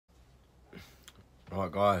Right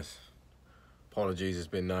guys, apologies, there's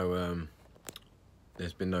been no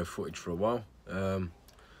footage for a while.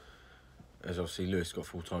 As obviously Lewis got a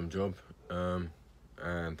full-time job,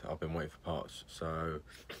 and I've been waiting for parts. So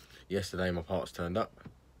yesterday my parts turned up.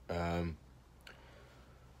 I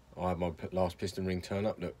had my last piston ring turn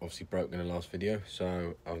up that obviously broke in the last video,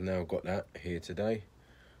 so I've now got that here today.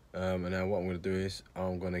 And now what I'm going to do is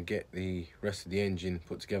I'm going to get the rest of the engine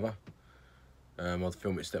put together. I'll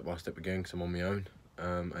film it step by step again because I'm on my own.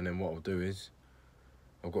 And then what I'll do is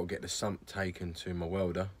I've got to get the sump taken to my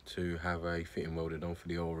welder to have a fitting welded on for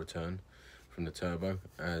the oil return from the turbo.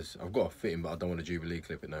 As I've got a fitting, but I don't want to Jubilee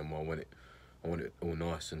clip it no more. I want it all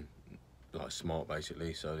nice and like smart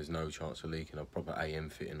basically, so there's no chance of leaking. A proper AM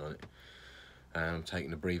fitting on it. And I'm taking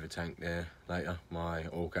the breather tank there later, my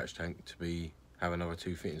oil catch tank, to have another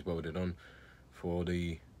 2 fittings welded on for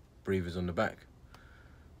the breathers on the back.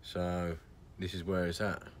 So this is where it's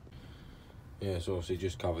at. Yeah, so obviously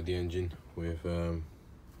just covered the engine with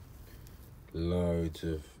loads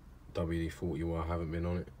of WD-40 while I haven't been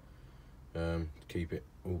on it, to keep it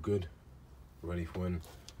all good, ready for when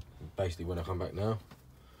I come back now.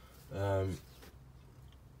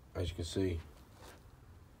 As you can see,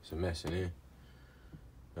 it's a mess in here.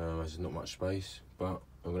 There's not much space, but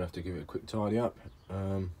I'm gonna have to give it a quick tidy up,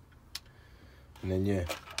 and then yeah,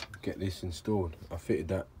 get this installed. I fitted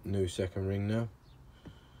that new second ring now,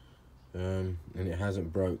 and it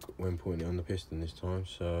hasn't broke when putting it on the piston this time,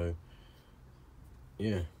 so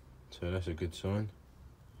yeah, so that's a good sign.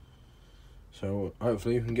 So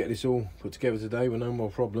hopefully we can get this all put together today with no more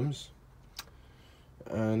problems,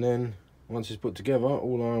 and then once it's put together,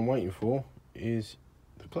 all I'm waiting for is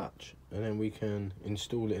the clutch, and then we can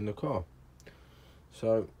install it in the car.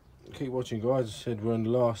 So keep watching guys. I said we're on the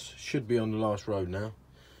last, should be on the last road now,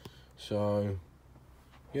 so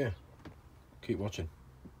yeah, keep watching.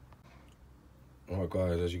 Alright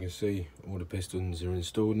guys, as you can see, all the pistons are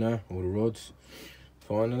installed now, all the rods,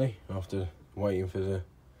 finally, after waiting for the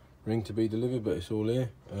ring to be delivered, but it's all here.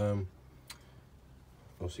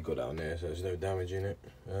 Obviously got that on there, so there's no damage in it.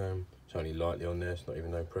 It's only lightly on there, it's not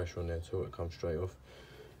even no pressure on there at all, it comes straight off.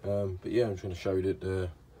 But yeah, I'm trying to show you that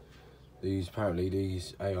apparently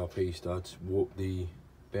these ARP studs warp the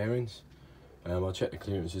bearings. I checked the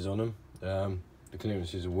clearances on them. The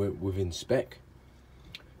clearances are within spec,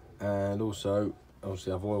 and also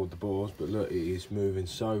obviously I've oiled the bores, but look, it is moving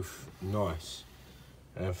so nice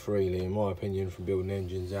and freely. In my opinion, from building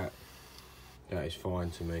engines, that is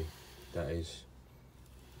fine to me. That is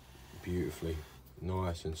beautifully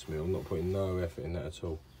nice and smooth. I'm not putting no effort in that at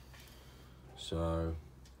all. So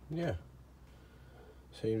yeah,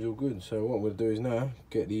 seems all good. So what we'll do is now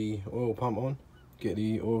get the oil pump on, get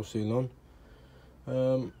the oil seal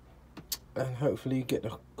on, and hopefully get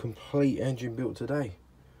the complete engine built today.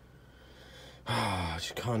 I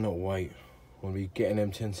just cannot wait. We'll be getting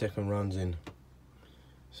them 10-second runs in.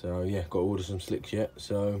 So yeah, got to order some slicks yet.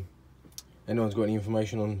 So anyone's got any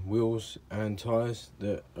information on wheels and tyres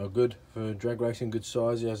that are good for drag racing, good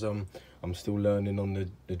sizes, as I'm still learning on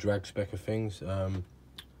the drag spec of things,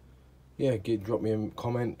 yeah, drop me a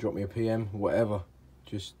comment, drop me a PM, whatever.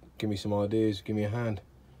 Just give me some ideas, give me a hand.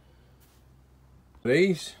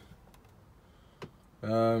 These,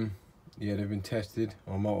 yeah, they've been tested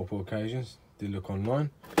on multiple occasions. Did look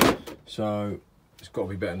online, so it's got to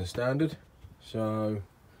be better than standard. So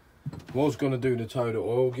was going to do the Toda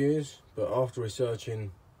oil gears, but after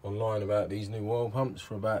researching online about these new oil pumps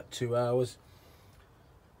for about 2 hours,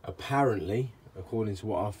 apparently, according to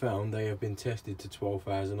what I found, they have been tested to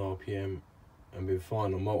 12,000 RPM and been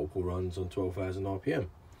fine on multiple runs on 12,000 RPM.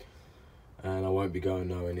 And I won't be going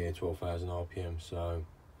nowhere near 12,000 RPM, so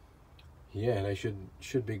yeah, they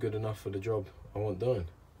should be good enough for the job I want done.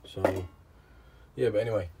 So yeah, but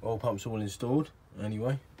anyway, oil pump's all installed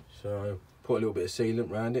anyway, so put a little bit of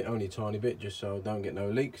sealant around it, only a tiny bit, just so I don't get no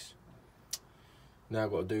leaks. Now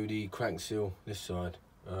I've got to do the crank seal this side.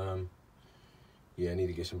 Yeah, I need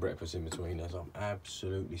to get some breakfast in between as I'm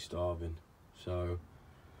absolutely starving. So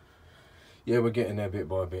yeah, we're getting there bit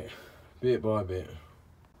by bit,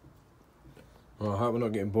 Well, I hope we're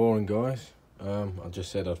not getting boring, guys. I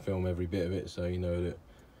just said I'd film every bit of it, so you know that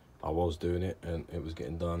I was doing it and it was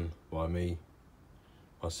getting done by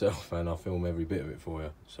myself, and I'll film every bit of it for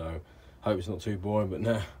you. So hope it's not too boring. But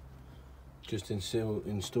now, just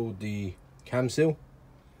installed the cam seal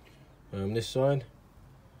this side,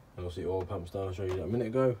 and obviously oil pump's done. I'll show you that a minute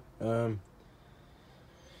ago.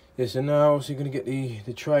 Yeah, so now obviously going to get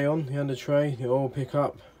the tray on, the under tray, the oil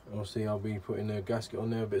pickup. Obviously I'll be putting the gasket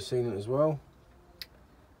on there, a bit of sealant as well.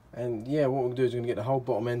 And yeah, what we'll do is we're going to get the whole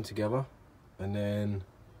bottom end together, and then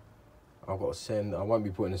I've got to send, I won't be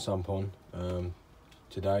putting the sump on,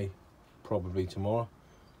 today, probably tomorrow.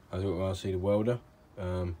 I'll see the welder,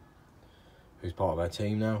 who's part of our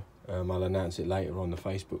team now. I'll announce it later on the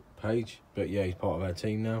Facebook page, but yeah, he's part of our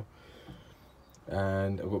team now.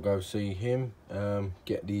 And I've got to go see him,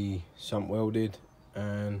 get the sump welded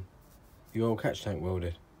and the oil catch tank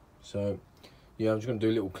welded. So yeah, I'm just going to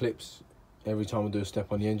do little clips every time I do a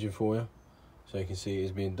step on the engine for you, so you can see it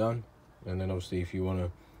is being done. And then obviously if you want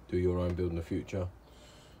to do your own build in the future,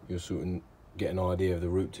 you'll sort of get an idea of the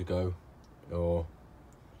route to go, or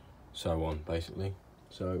so on basically.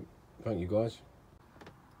 So thank you guys.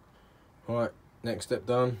 Alright, next step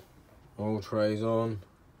done, oil trays on,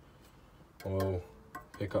 oil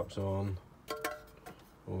pickups on,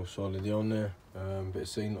 all solidly on there, bit of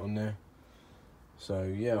sealant on there. So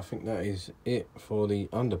yeah, I think that is it for the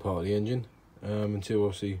under part of the engine, until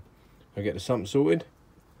obviously I get the sump sorted.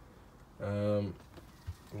 Let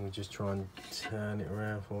me just try and turn it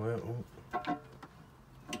around for you. Oh,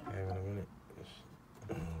 hang on a minute,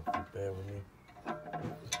 bear with me.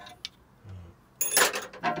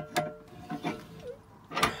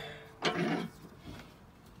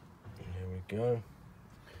 There we go.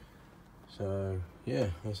 So yeah,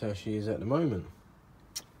 that's how she is at the moment.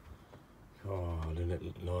 Oh, doesn't it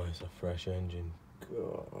look nice? A fresh engine.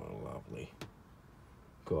 God, lovely.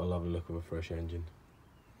 Got a lovely look of a fresh engine.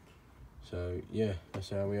 So yeah, that's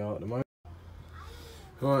how we are at the moment.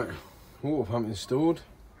 Right, water pump installed.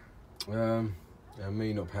 And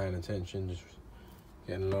me not paying attention, just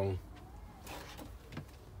getting along.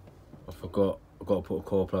 I forgot, I've got to put a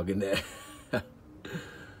core plug in there.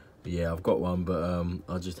 Yeah, I've got one, but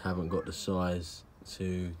I just haven't got the size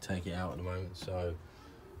to take it out at the moment. So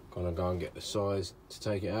gonna go and get the size to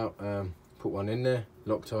take it out. Put one in there,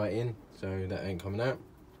 Loctite in, so that ain't coming out.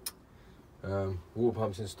 Water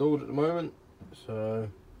pump's installed at the moment, so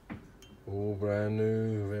all brand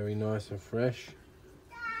new, very nice and fresh.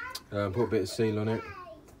 Put a bit of seal on it.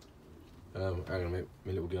 Hang on a minute,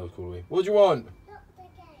 my little girl's calling me. What do you want?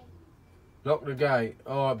 Lock the gate.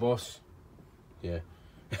 Alright, boss. Yeah.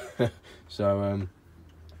 So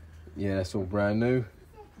yeah, that's all brand new.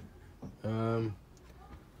 And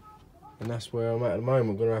that's where I'm at the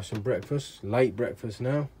moment. I'm gonna have some breakfast, late breakfast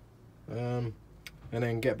now, and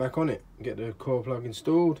then get back on it, get the core plug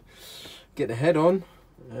installed, get the head on,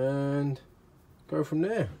 and go from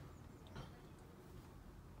there.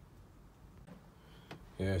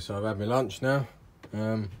 Yeah, so I've had my lunch now,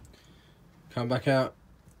 come back out,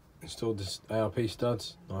 installed the ARP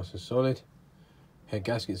studs, nice and solid, head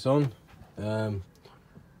gaskets on.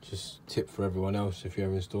 Just tip for everyone else, if you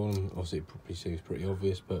ever install them, obviously it probably seems pretty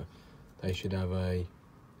obvious, but they should have a, I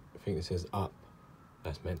think it says up,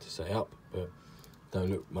 that's meant to say up, but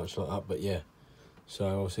don't look much like up, but yeah. So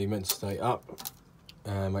obviously meant to stay up,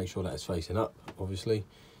 make sure that it's facing up, obviously.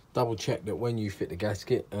 Double check that when you fit the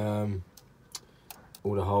gasket, all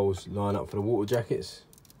the holes line up for the water jackets,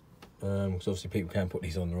 because obviously people can put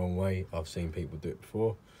these on the wrong way. I've seen people do it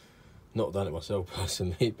before, not done it myself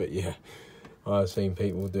personally, but yeah, I've seen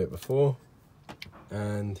people do it before,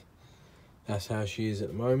 and that's how she is at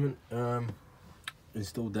the moment.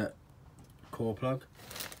 Installed that core plug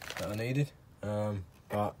that I needed,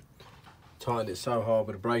 but tightened it so hard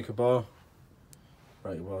with a breaker bar.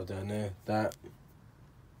 Breaker bar's down there. That,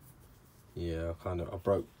 yeah, I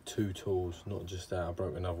broke 2 tools, not just that, I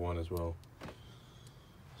broke another one as well.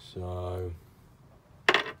 So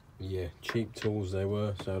yeah, cheap tools they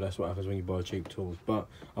were, so that's what happens when you buy cheap tools. But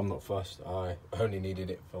I'm not fussed, I only needed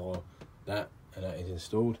it for that, and that is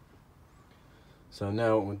installed. So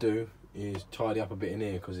now what we'll do is tidy up a bit in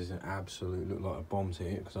here, because it's an absolute, look like a bomb's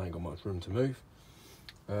here, because I ain't got much room to move.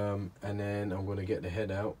 And then I'm going to get the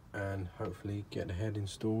head out and hopefully get the head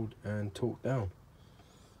installed and torqued down.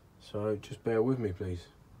 So just bear with me, please.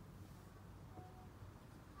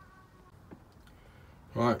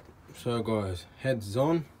 Right, so guys, head's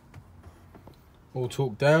on, all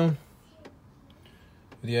torqued down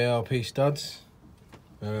with the ARP studs,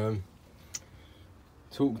 torqued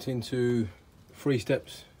into 3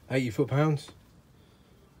 steps, 80 foot-pounds.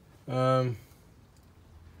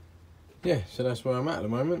 Yeah, so that's where I'm at the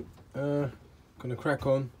moment. Gonna crack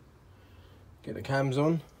on, get the cams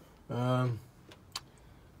on, and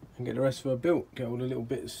get the rest of her built. Get all the little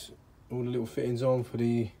bits, all the little fittings on for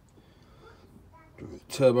the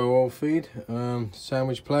turbo oil feed,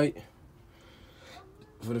 sandwich plate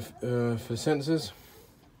for the sensors,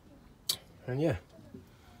 and yeah.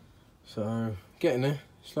 So getting there,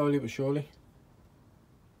 slowly but surely.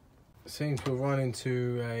 Seems to have run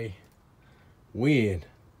into a weird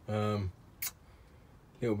little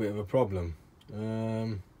bit of a problem.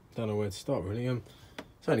 Don't know where to start really.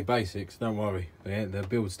 It's only basics, don't worry. The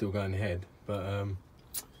build's still going ahead, but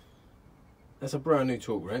that's a brand new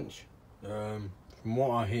torque wrench. From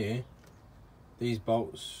what I hear, these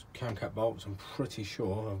bolts, cam cap bolts, I'm pretty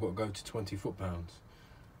sure I've got to go to 20 foot-pounds,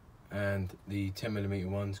 and the 10mm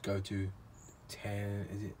ones go to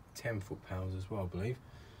 10 foot-pounds as well, I believe.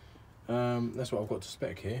 That's what I've got to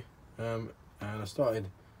spec here. And I started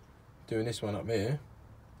doing this one up here.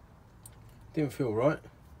 Didn't feel right.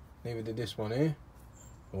 Neither did this one here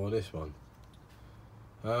or this one.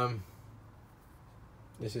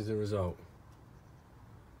 This is the result.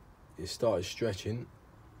 It started stretching.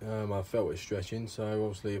 I felt it stretching, so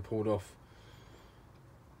obviously I pulled off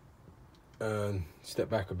and stepped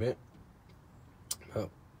back a bit. But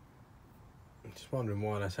I'm just wondering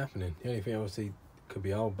why that's happening. The only thing obviously could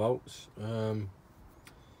be old bolts.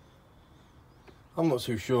 I'm not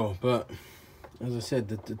too sure, but as I said,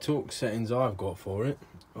 the torque settings I've got for it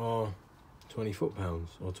are 20 foot-pounds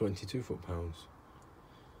or 22 foot-pounds.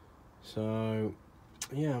 So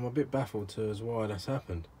yeah, I'm a bit baffled as why that's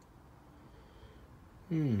happened.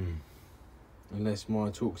 Unless my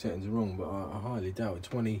torque settings are wrong, but I highly doubt it.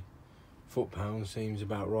 20 foot-pounds seems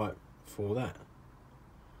about right for that.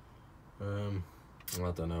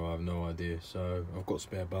 I don't know, I have no idea. So I've got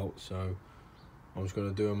spare bolts, so I'm just going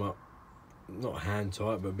to do them up, not hand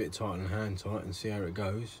tight, but a bit tighter than hand tight, and see how it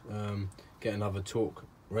goes. Get another torque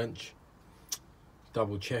wrench,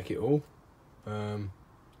 double check it all, and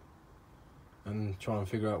try and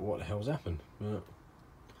figure out what the hell's happened. But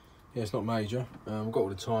yeah, it's not major. I've got all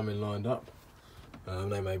the timing lined up.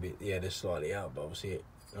 They may be, yeah, they're slightly out, but obviously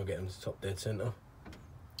I'll get them to top dead centre.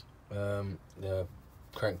 The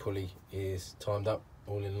crank pulley is timed up,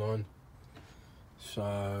 all in line.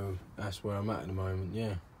 So that's where I'm at the moment.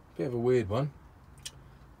 Yeah, bit of a weird one,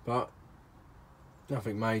 but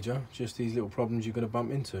nothing major. Just these little problems you're going to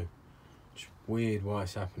bump into. It's weird why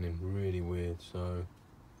it's happening. Really weird. So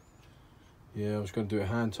yeah, I'm just going to do it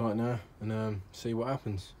hand tight now and see what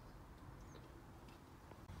happens.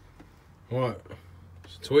 Right,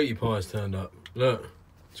 so Tweety Pie's turned up. Look,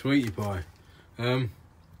 Tweety Pie.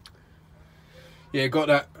 Yeah, got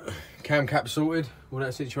that cam cap sorted, all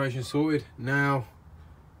that situation sorted. Now,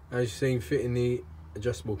 as you've seen, fitting the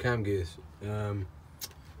adjustable cam gears.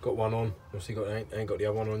 Got one on. Obviously, ain't got the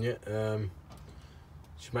other one on yet.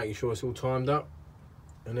 Just making sure it's all timed up,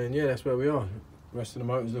 and then yeah, that's where we are. Rest of the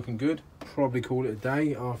motor's looking good. Probably call it a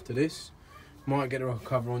day after this. Might get a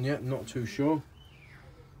cover on yet, not too sure.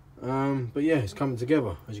 But yeah, it's coming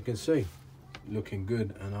together, as you can see. Looking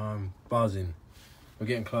good, and I'm buzzing. We're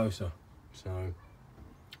getting closer. So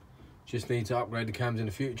just need to upgrade the cams in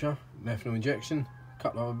the future. Methanol injection, a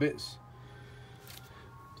couple of other bits,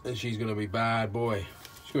 and she's going to be bad boy.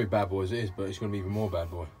 She's going to be bad boy as it is, but it's going to be even more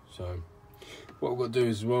bad boy. So what we've got to do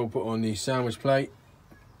is as well put on the sandwich plate.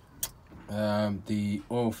 The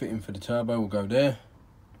oil fitting for the turbo will go there.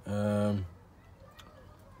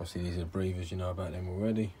 Obviously these are the breathers, you know about them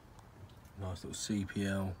already. Nice little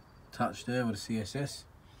CPL touch there with the CSS.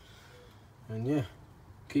 And yeah,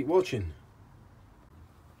 keep watching.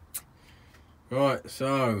 Right,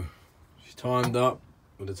 so she's timed up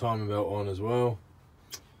with the timing belt on as well.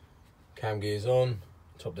 Cam gears on,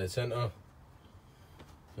 top dead centre.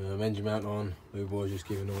 Engine mount on. Blue boy's just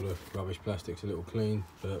giving all the rubbish plastics a little clean,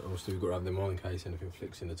 but obviously we've got to have them on in case anything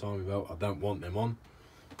flicks in the timing belt. I don't want them on,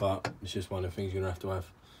 but it's just one of the things you're going to have.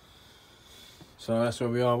 So that's where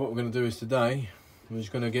we are. What we're going to do is today, we're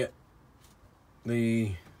just going to get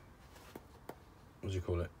the, what do you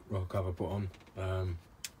call it, rocker cover put on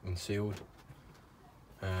and sealed,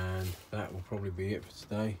 and that will probably be it for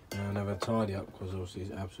today. And have a tidy up, because obviously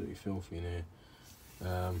it's absolutely filthy in here.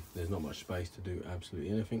 There's not much space to do absolutely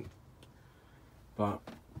anything, but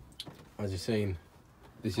as you've seen,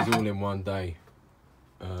 this is all in one day.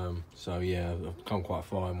 So yeah, I've come quite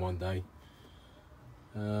far in one day.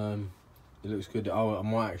 It looks good. Oh, I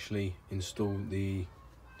might actually install the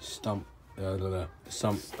sump nut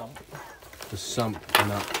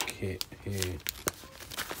kit here.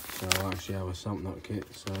 So I actually have a sump nut kit.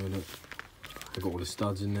 So look, I've got all the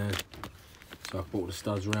studs in there. So I've brought the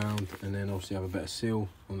studs round, and then obviously have a better seal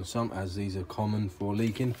on the sump, as these are common for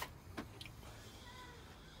leaking.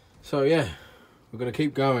 So yeah, we're gonna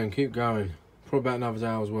keep going. Probably about another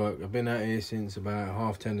hour's work. I've been out here since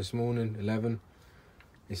about 10:30 this morning, 11.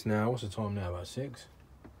 It's now, what's the time now, about 6?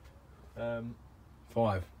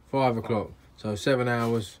 5 o'clock. So 7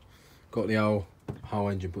 hours, got the whole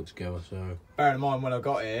engine put together. So bearing in mind when I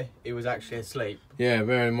got here, he was actually asleep. Yeah,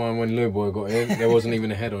 bearing in mind when Lou Boy got here, there wasn't even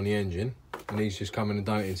a head on the engine, and he's just come in and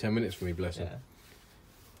done it in 10 minutes for me, bless him.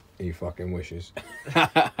 Yeah. He fucking wishes.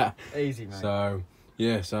 Easy, mate. So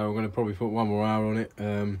yeah, so I'm gonna probably put 1 more hour on it,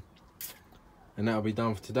 and that'll be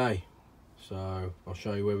done for today. So I'll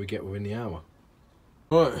show you where we get within the hour.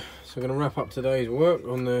 Right, so I'm going to wrap up today's work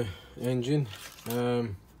on the engine.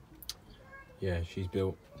 Yeah, she's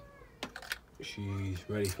built. She's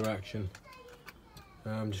ready for action.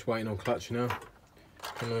 I'm just waiting on clutch now.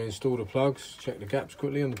 Gonna install the plugs, check the gaps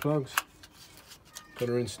quickly on the plugs.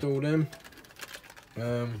 Gotta install them.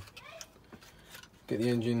 Get the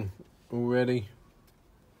engine all ready.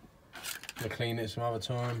 Gonna clean it some other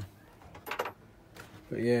time.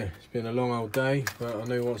 But yeah, it's been a long old day, but I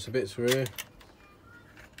know once the bits are here,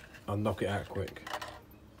 I'll knock it out quick.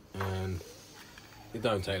 And it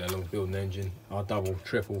don't take that long to build an engine. I double,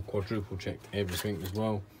 triple, quadruple checked everything as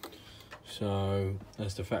well. So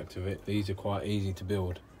that's the fact of it. These are quite easy to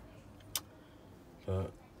build.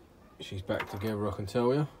 But she's back together, I can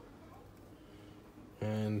tell you.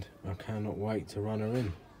 And I cannot wait to run her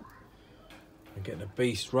in and get the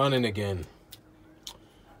beast running again.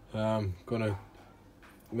 Gonna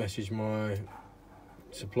message my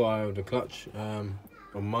supplier of the clutch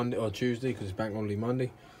on Monday or Tuesday, because it's bank holiday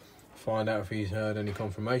Monday. Find out if he's heard any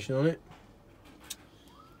confirmation on it,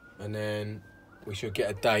 and then we should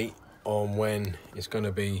get a date on when it's going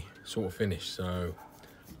to be sort of finished. So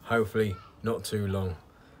hopefully not too long.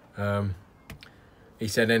 He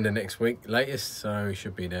said end of next week latest, so he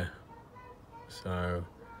should be there. So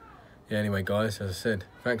yeah, anyway guys, as I said,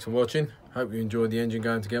 thanks for watching. Hope you enjoyed the engine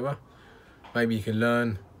going together. Maybe you can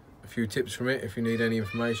learn a few tips from it. If you need any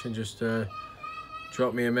information, just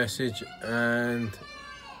drop me a message and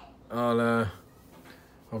I'll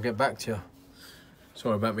get back to you.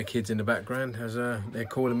 Sorry about my kids in the background, as they're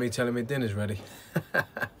calling me, telling me dinner's ready.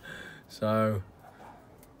 So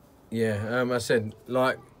yeah, I said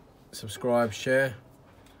like, subscribe, share,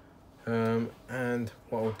 and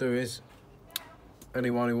what I'll do is,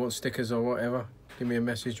 anyone who wants stickers or whatever, give me a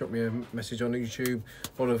message, drop me a message on YouTube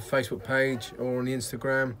or the Facebook page or on the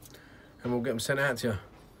Instagram, and we'll get them sent out to you.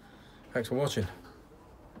 Thanks for watching.